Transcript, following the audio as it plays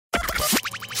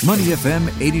Money FM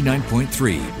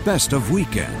 89.3, best of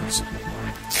weekends.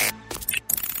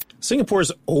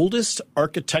 Singapore's oldest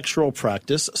architectural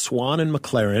practice, Swan and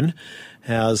McLaren,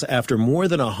 has, after more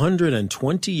than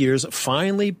 120 years,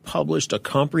 finally published a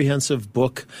comprehensive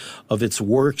book of its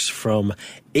works from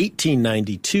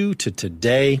 1892 to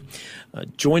today.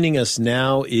 Joining us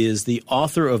now is the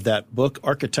author of that book,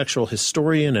 architectural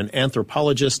historian and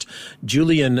anthropologist,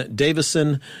 Julian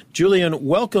Davison. Julian,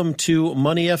 welcome to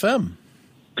Money FM.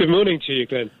 Good morning to you,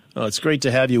 Glenn. Oh, it's great to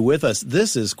have you with us.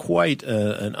 This is quite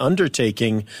an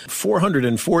undertaking.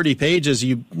 440 pages.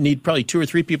 You need probably 2 or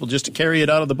 3 people just to carry it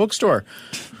out of the bookstore.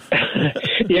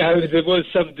 Yeah, there was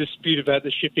some dispute about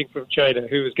the shipping from China.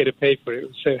 Who was going to pay for it? It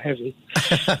was so heavy.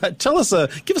 Tell us,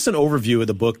 give us an overview of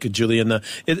the book, Julian.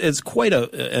 It's quite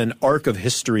an arc of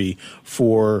history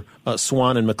for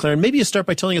Swan and McLaren. Maybe you start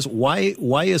by telling us why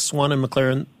is Swan and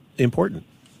McLaren important?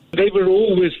 They were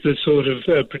always the sort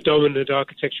of predominant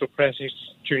architectural practice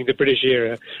during the British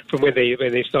era, from when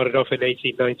they started off in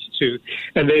 1892,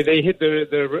 and they hit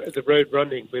the road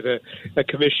running with a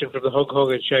commission from the Hong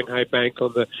Kong and Shanghai Bank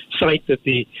on the site that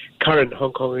the current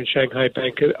Hong Kong and Shanghai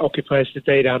Bank occupies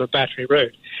today down on Battery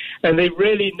Road, and they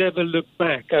really never looked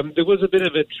back. There was a bit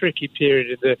of a tricky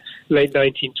period in the late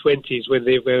 1920s when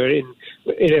they were in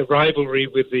a rivalry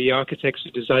with the architects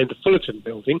who designed the Fullerton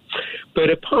building, but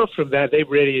apart from that, they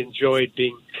really enjoyed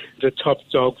being the top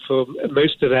dog for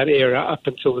most of that era up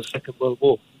until the Second World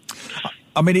War.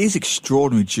 I mean, it is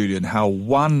extraordinary, Julian, how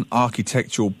one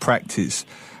architectural practice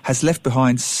has left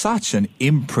behind such an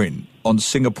imprint on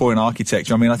Singaporean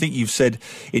architecture. I mean, I think you've said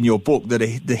in your book that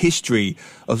the history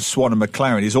of Swan and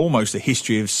McLaren is almost a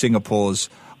history of Singapore's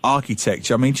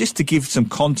architecture. I mean, just to give some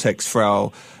context for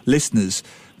our listeners,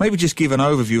 maybe just give an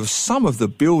overview of some of the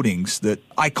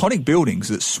iconic buildings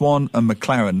that Swan and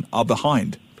McLaren are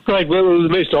behind. Right, well, the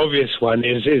most obvious one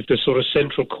is the sort of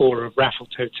central core of Raffles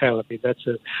Hotel. I mean, that's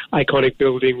an iconic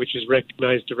building which is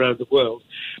recognized around the world.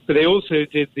 But they also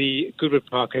did the Goodwood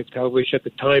Park Hotel, which at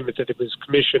the time that it was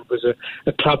commissioned was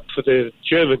a club for the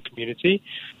German community.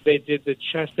 They did the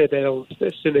Chastedel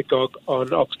Synagogue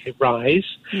on Oxley Rise,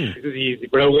 the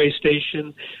railway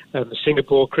station, the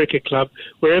Singapore Cricket Club,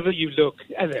 wherever you look.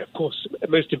 And, of course,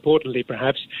 most importantly,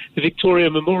 perhaps, the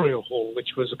Victoria Memorial Hall,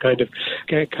 which was a kind of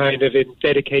in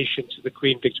dedication to the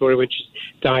Queen Victoria when she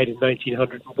died in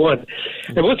 1901.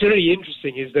 And what's really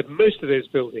interesting is that most of those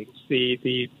buildings,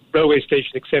 the railway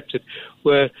station accepted,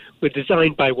 were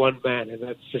designed by one man, and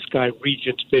that's this guy,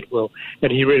 Regent Bidwell.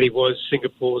 And he really was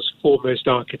Singapore's foremost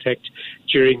architect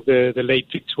during the late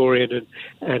Victorian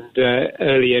and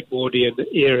early Edwardian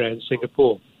era in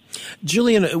Singapore.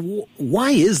 Julian,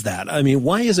 why is that? I mean,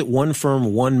 why is it one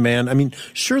firm, one man? I mean,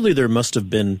 surely there must have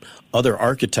been other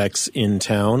architects in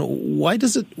town. Why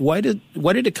did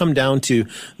it come down to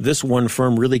this one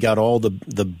firm really got all the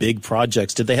big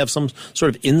projects? Did they have some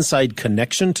sort of inside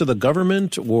connection to the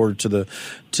government or to the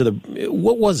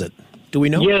what was it? Do we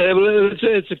know? Yeah, well,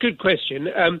 it's a good question.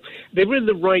 They were in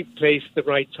the right place at the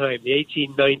right time. The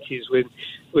 1890s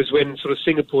was when sort of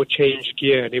Singapore changed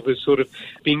gear, and it was sort of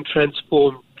being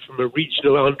transformed from a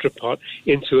regional entrepot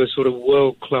into a sort of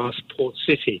world-class port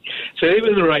city. So they were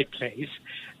in the right place.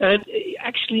 And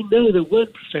actually, no, there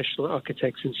weren't professional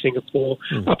architects in Singapore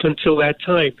up until that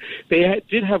time. They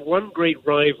did have one great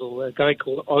rival, a guy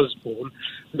called Osborne,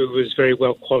 who was very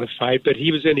well qualified, but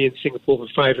he was only in Singapore for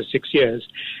 5 or 6 years,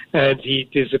 and he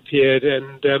disappeared,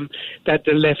 and that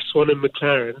left Swan and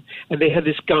McLaren. And they had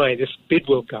this guy, this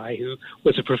Bidwell guy, who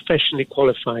was a professionally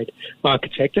qualified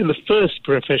architect, and the first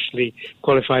professionally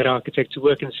qualified architect to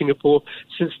work in Singapore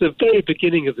since the very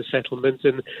beginning of the settlement,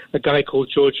 and a guy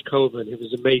called George Coleman, who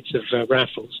was a mate of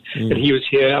Raffles, and he was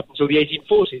here up until the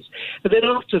 1840s. And then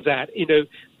after that,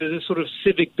 the sort of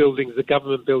civic buildings, the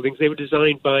government buildings, they were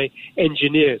designed by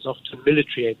engineers, often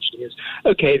military engineers.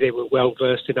 Okay, they were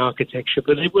well-versed in architecture,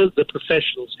 but they weren't the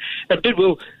professionals. And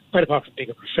Bidwell, quite apart from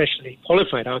being a professionally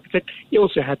qualified architect, he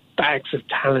also had bags of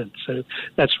talent. So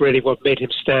that's really what made him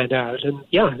stand out. And,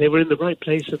 yeah, they were in the right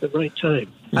place at the right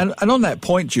time. And on that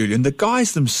point, Julian, the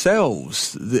guys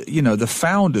themselves, the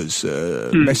founders,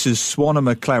 Messrs. Swan and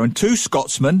McLaren, 2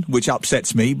 Scotsmen, which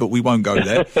upsets me, but we won't go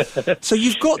there. So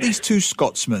you've got these 2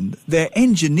 Scotsmen. They're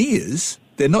engineers.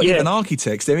 They're not even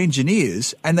architects. They're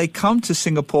engineers. And they come to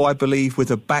Singapore, I believe,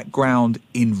 with a background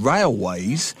in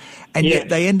railways. And yet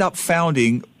they end up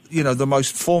founding the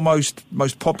most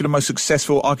popular, most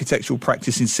successful architectural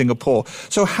practice in Singapore.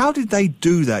 So how did they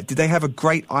do that? Did they have a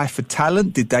great eye for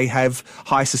talent? Did they have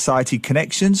high society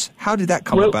connections? How did that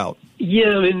come about? Yeah,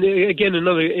 I mean, again,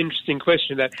 another interesting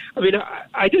question.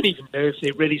 I don't even know if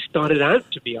they really started out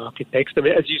to be architects. I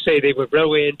mean, as you say, they were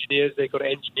railway engineers. They got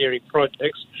engineering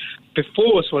projects.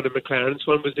 Before Swan and McLaren,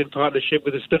 Swan was in partnership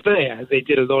with a surveyor. They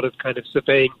did a lot of kind of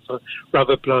surveying for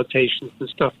rubber plantations and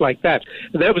stuff like that.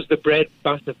 And that was the bread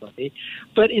butter money.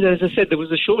 But, as I said, there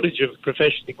was a shortage of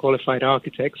professionally qualified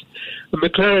architects. And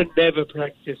McLaren never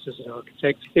practiced as an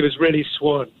architect. It was really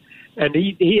Swan. And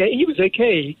he was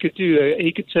okay. He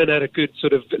could turn out a good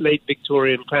sort of late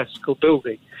Victorian classical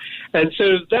building, and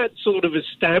so that sort of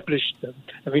established them.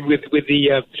 I mean, with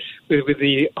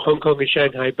the Hong Kong and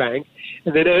Shanghai Bank,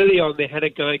 and then early on they had a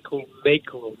guy called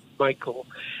Michael,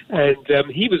 and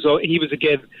he was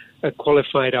again a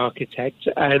qualified architect,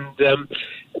 and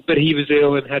but he was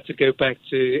ill and had to go back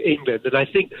to England. And I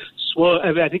think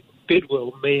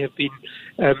Bidwell may have been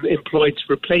employed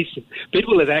to replace him.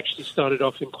 Bidwell had actually started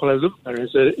off in Kuala Lumpur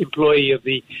as an employee of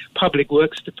the Public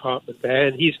Works Department there,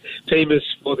 and he's famous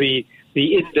for the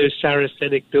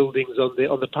Indo-Saracenic buildings on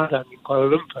the Padang in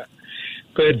Kuala Lumpur.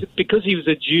 But because he was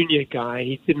a junior guy,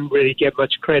 he didn't really get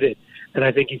much credit, and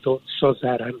I think he thought, "Sod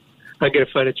that, I'm going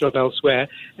to find a job elsewhere."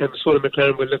 And Swan and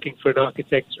McLaren were looking for an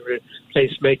architect to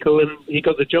replace Makel, and he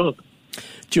got the job.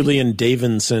 Julian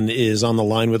Davidson is on the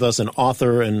line with us, an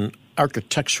author and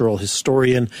architectural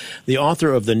historian, the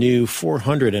author of the new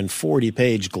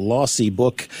 440-page glossy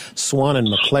book, Swan and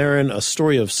McLaren, A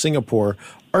Story of Singapore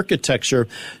Architecture.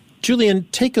 Julian,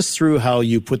 take us through how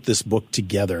you put this book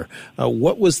together.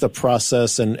 What was the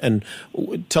process? And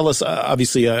tell us,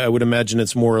 obviously, I would imagine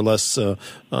it's more or less a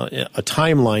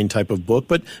timeline type of book,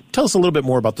 but tell us a little bit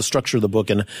more about the structure of the book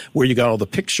and where you got all the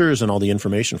pictures and all the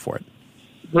information for it.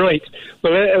 Right.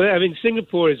 Well, I mean,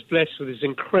 Singapore is blessed with this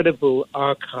incredible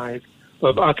archive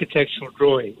of architectural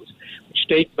drawings, which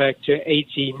date back to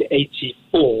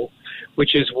 1884,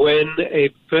 which is when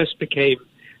it first became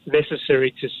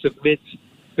necessary to submit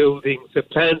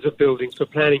plans of buildings for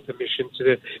planning permission to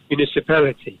the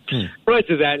municipality. Prior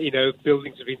to that,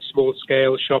 buildings have been small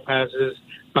scale, shop houses,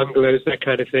 bungalows, that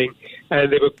kind of thing, and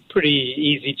they were pretty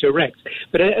easy to erect.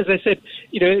 But as I said,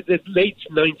 the late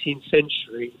 19th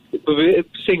century,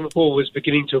 Singapore was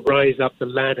beginning to rise up the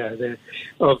ladder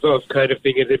of kind of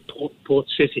being an important port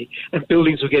city, and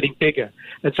buildings were getting bigger.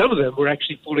 And some of them were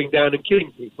actually falling down and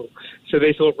killing people. So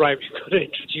they thought, right, we've got to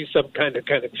introduce some kind of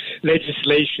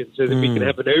legislation so that we can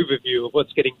have an overview of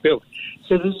what's getting built.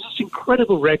 So there's this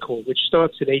incredible record, which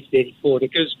starts in 1884, and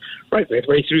it goes right the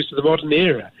way through to the modern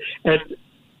era. And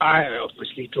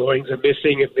obviously drawings are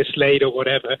missing and mislaid or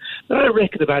whatever, but I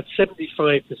reckon about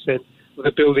 75% of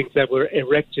the buildings that were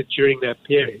erected during that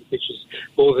period, which is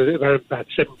more than around about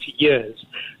 70 years,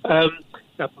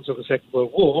 up until the Second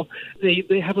World War,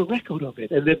 they have a record of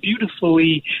it, and they're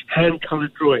beautifully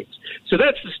hand-colored drawings. So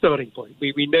that's the starting point.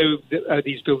 We know that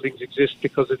these buildings exist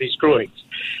because of these drawings.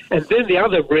 And then the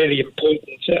other really important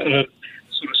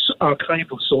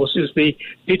archival source is the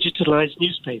digitalized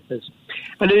newspapers.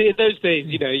 And in those days,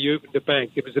 you opened a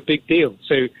bank, it was a big deal.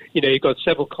 So, you got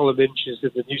several column inches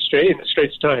in the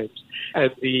Straits Times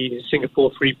and the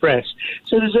Singapore Free Press.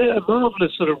 So there's a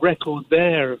marvelous sort of record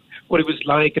there of what it was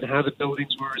like and how the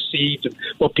buildings were received and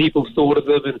what people thought of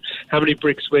them and how many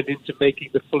bricks went into making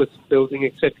the Fullerton building,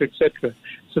 et cetera, et cetera.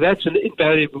 So that's an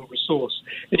invaluable resource.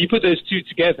 And you put those two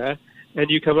together and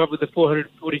you come up with a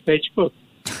 440-page book.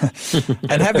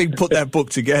 And having put that book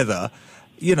together,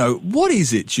 what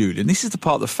is it, Julian? This is the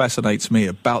part that fascinates me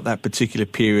about that particular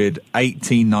period,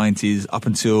 1890s up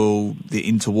until the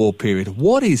interwar period.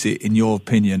 What is it, in your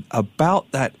opinion,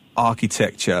 about that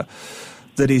architecture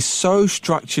that is so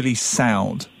structurally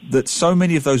sound, that so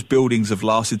many of those buildings have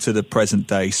lasted to the present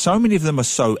day? So many of them are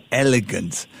so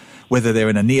elegant, whether they're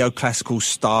in a neoclassical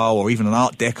style or even an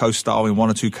Art Deco style in one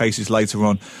or two cases later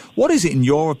on. What is it, in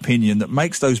your opinion, that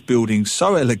makes those buildings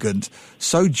so elegant,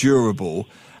 so durable,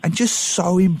 and just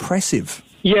so impressive?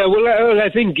 Yeah, well, I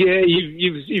think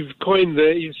you've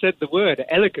you've said the word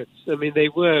elegance. I mean, they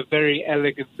were very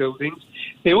elegant buildings.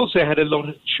 They also had a lot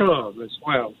of charm as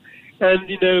well. And,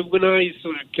 when I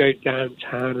sort of go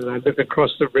downtown and I look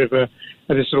across the river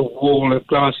at a sort of wall of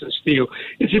glass and steel,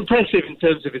 it's impressive in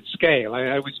terms of its scale.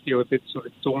 I always feel a bit sort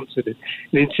of daunted and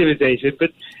intimidated,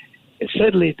 but it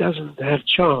certainly doesn't have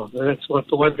charm. And that's for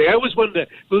one thing. I always wonder,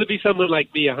 will there be someone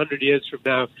like me 100 years from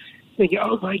now thinking,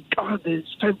 oh my God,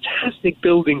 there's fantastic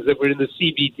buildings that were in the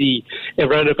CBD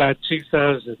around about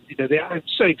 2000. I'm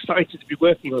so excited to be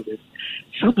working on this.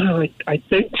 Somehow I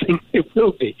don't think it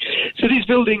will be. So these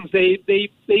buildings, they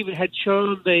had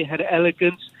charm, they had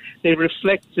elegance, they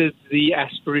reflected the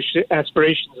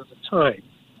aspirations of the time.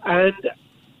 And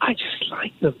I just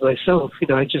like them myself.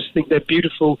 I just think they're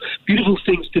beautiful, beautiful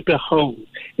things to behold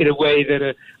in a way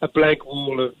that a blank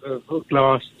wall of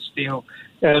glass and steel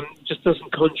just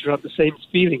doesn't conjure up the same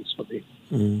feelings for me.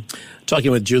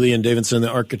 Talking with Julian Davidson, the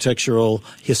architectural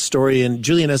historian.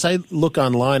 Julian, as I look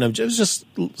online, I was just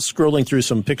scrolling through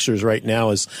some pictures right now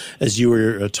as you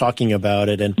were talking about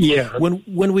it. And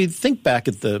when we think back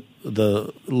at the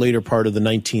later part of the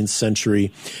 19th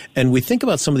century, and we think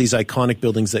about some of these iconic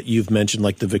buildings that you've mentioned,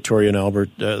 like the Victorian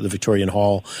Albert, the Victorian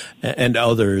Hall, and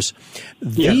others,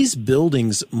 these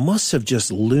buildings must have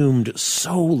just loomed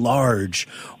so large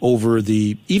over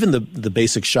even the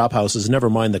basic shop houses, never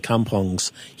mind the kampongs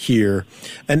here.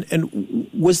 And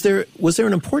was there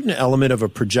an important element of a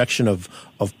projection of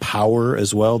power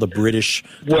as well, the British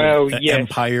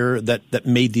Empire that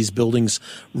made these buildings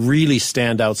really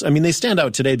stand out? I mean, they stand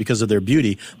out today because of their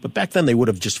beauty, but back then they would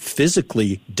have just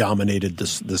physically dominated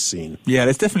this scene. Yeah,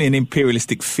 there's definitely an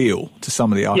imperialistic feel to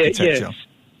some of the architecture.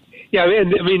 Yeah,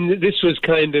 and I mean, this was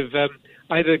kind of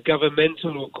either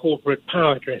governmental or corporate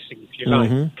power dressing, if you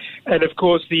like. And of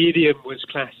course, the idiom was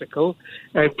classical,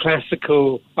 and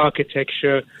classical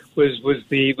architecture was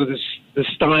the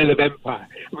style of empire.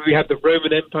 I mean, we have the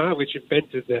Roman Empire, which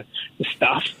invented the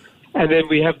stuff, and then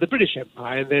we have the British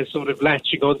Empire, and they're sort of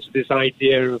latching onto this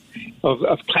idea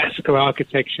of classical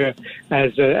architecture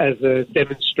as a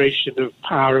demonstration of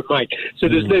power and might. So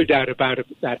there's no doubt about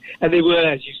that. And they were,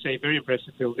 as you say, very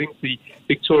impressive buildings. The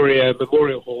Victoria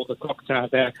Memorial Hall, the clock tower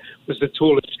there, was the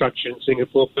tallest structure in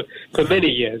Singapore for many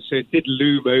years. So it did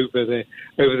loom over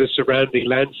the surrounding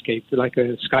landscape like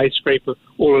a skyscraper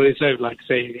all on its own, like,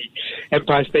 say, the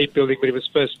Empire State Building when it was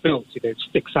first built. It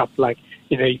sticks up like,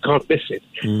 you can't miss it.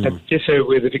 And ditto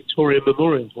with the Victoria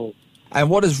Memorial Hall. And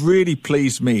what has really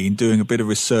pleased me in doing a bit of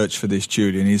research for this,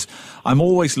 Julian, is I'm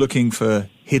always looking for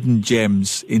hidden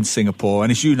gems in Singapore.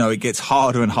 And as you know, it gets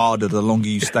harder and harder the longer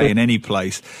you stay in any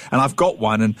place. And I've got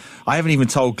one, and I haven't even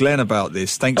told Glenn about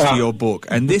this, thanks to your book.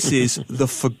 And this is The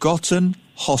Forgotten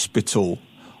Hospital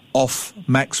off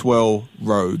Maxwell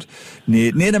Road,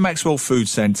 near the Maxwell Food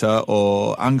Centre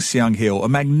or Ang Siang Hill, a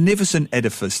magnificent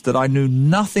edifice that I knew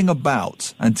nothing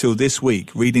about until this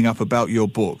week, reading up about your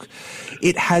book.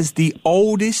 It has the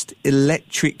oldest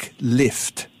electric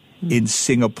lift in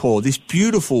Singapore, this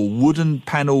beautiful wooden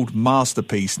panelled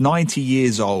masterpiece, 90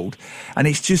 years old, and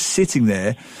it's just sitting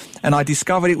there. And I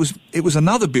discovered it was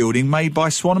another building made by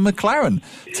Swan and McLaren.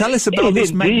 Tell us about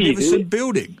this magnificent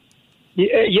building.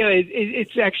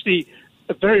 It's actually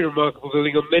a very remarkable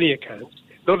building on many accounts,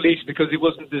 not least because it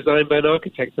wasn't designed by an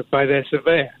architect, but by their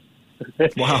surveyor.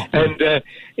 Wow. And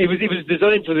it was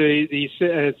designed for the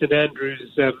St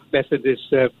Andrew's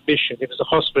Methodist mission. It was a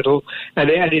hospital, and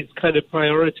it kind of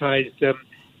prioritized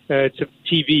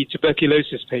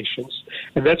tuberculosis patients,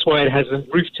 and that's why it has a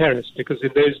roof terrace, because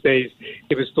in those days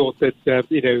it was thought that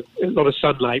a lot of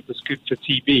sunlight was good for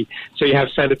TB. So you have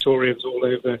sanatoriums all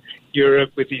over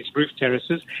Europe with these roof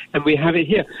terraces, and we have it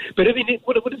here. But I mean,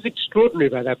 what is extraordinary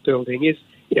about that building is,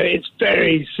 it's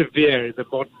very severe in the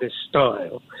modernist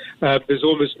style. There's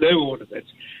almost no ornament.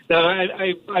 Now,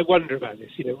 I wonder about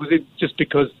this. Was it just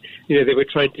because they were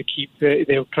trying to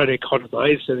they were trying to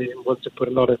economize, so they didn't want to put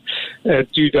a lot of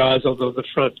doodahs on the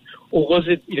front, or was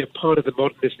it part of the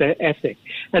modernist ethic?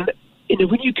 And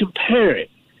when you compare it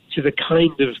to the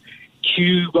kind of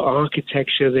cube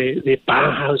architecture, the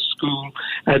Bauhaus school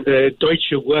and the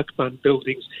Deutsche Werkbahn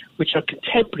buildings, which are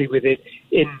contemporary with it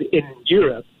in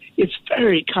Europe, it's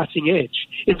very cutting edge.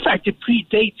 In fact, it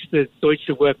predates the Deutsche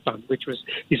Werkbahn, which was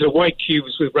these are white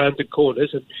cubes with rounded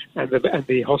corners, and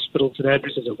the hospital St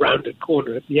Andrews has a rounded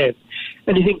corner at the end.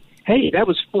 And you think, hey, that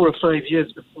was 4 or 5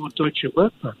 years before Deutsche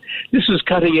Werkbahn. This was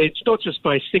cutting edge, not just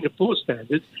by Singapore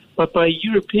standards, but by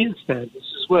European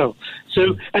standards as well.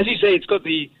 So, as you say, it's got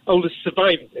the oldest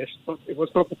surviving lift. It was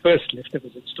not the first lift that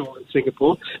was installed in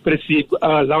Singapore, but it's the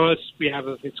last we have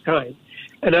of its kind.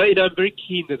 And I'm very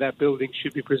keen that building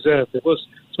should be preserved. There was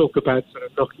talk about sort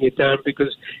of knocking it down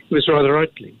because it was rather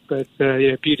ugly. But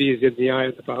beauty is in the eye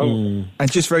of the beholder.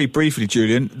 And just very briefly,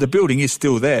 Julian, the building is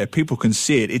still there. People can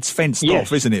see it. It's fenced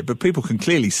off, isn't it? But people can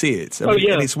clearly see it. And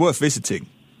it's worth visiting.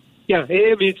 Yeah,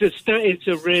 I mean, it's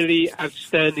a really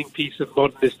outstanding piece of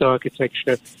modernist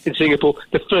architecture in Singapore,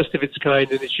 the first of its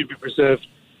kind, and it should be preserved,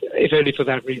 if only for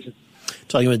that reason.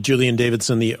 Talking with Julian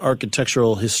Davidson, the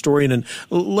architectural historian. And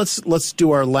let's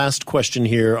do our last question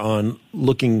here on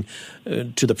looking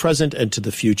to the present and to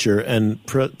the future and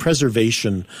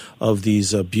preservation of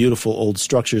these beautiful old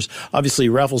structures. Obviously,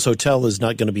 Raffles Hotel is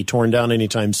not going to be torn down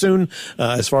anytime soon,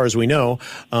 as far as we know.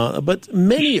 But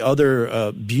many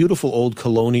other beautiful old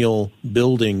colonial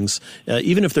buildings,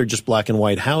 even if they're just black and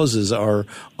white houses, are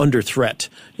under threat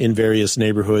in various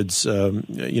neighborhoods,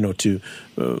 to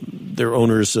their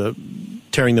owners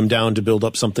tearing them down to build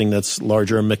up something that's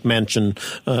larger, a McMansion,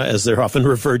 as they're often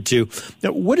referred to.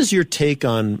 Now, what is your take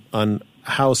on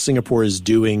how Singapore is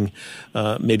doing,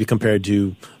 maybe compared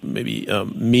to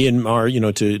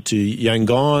Myanmar, to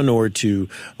Yangon or to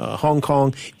Hong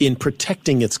Kong, in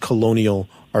protecting its colonial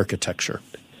architecture?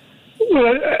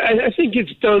 Well, I think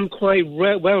it's done quite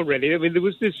well, really. I mean, there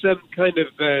was this kind of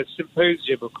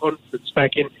symposium or conference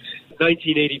back in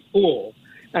 1984,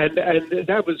 and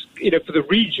that was, for the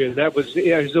region, it was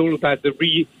all about the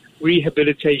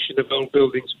rehabilitation of old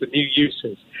buildings for new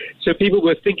uses. So people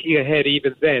were thinking ahead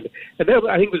even then. And that,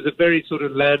 I think, was a very sort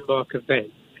of landmark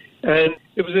event. And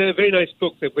it was a very nice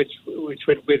book which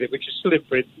went with it, which is still in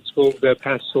print. It's called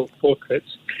Pastoral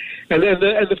Portraits. And then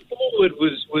the foreword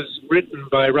was written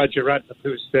by Rajaratnam,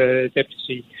 who was the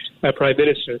Deputy Prime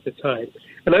Minister at the time.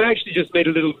 And I actually just made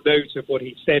a little note of what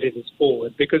he said in his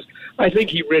foreword, because I think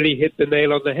he really hit the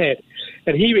nail on the head.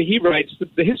 And he writes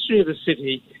that the history of the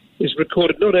city is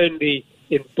recorded not only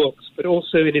in books, but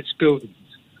also in its buildings.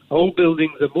 Old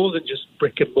buildings are more than just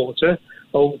brick and mortar.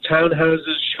 Old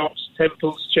townhouses, shops,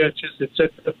 temples, churches,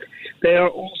 etc. They are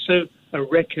also a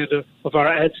record of our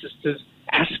ancestors'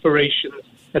 aspirations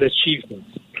and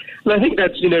achievements. And I think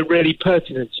that's, really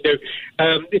pertinent.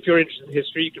 If you're interested in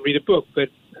history, you can read a book, but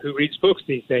who reads books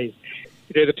these days?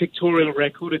 The pictorial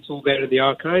record, it's all there in the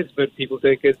archives, but people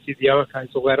don't go and see the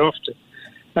archives all that often.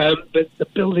 But the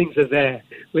buildings are there.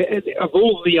 Of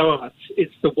all the arts,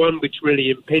 it's the one which really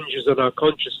impinges on our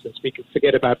consciousness. We can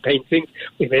forget about paintings.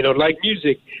 We may not like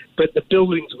music, but the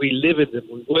buildings, we live in them,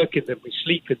 we work in them, we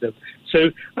sleep in them.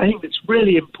 So I think it's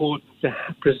really important to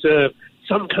preserve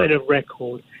some kind of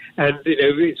record. And,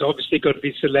 it's obviously got to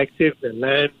be selective. The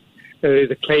land,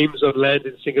 the claims on land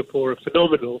in Singapore are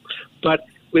phenomenal. But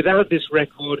without this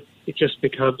record, it just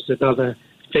becomes another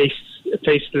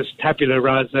faceless tabula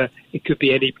rasa. It could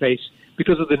be any place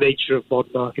because of the nature of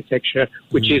modern architecture,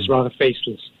 which is rather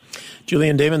faceless.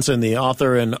 Julian Davidson, the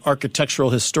author and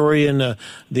architectural historian,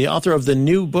 the author of the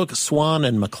new book, Swan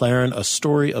and McLaren, A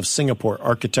Story of Singapore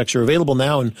Architecture, available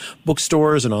now in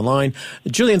bookstores and online.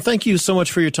 Julian, thank you so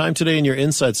much for your time today and your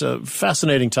insights. A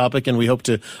fascinating topic, and we hope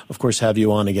to, of course, have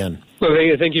you on again. Well,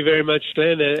 thank you very much,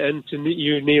 Glenn, and to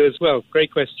you, Neil, as well.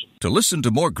 Great question. To listen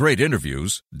to more great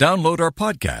interviews, download our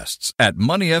podcasts at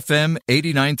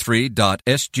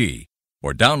moneyfm893.sg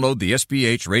or download the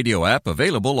SBH radio app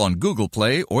available on Google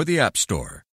Play or the App Store.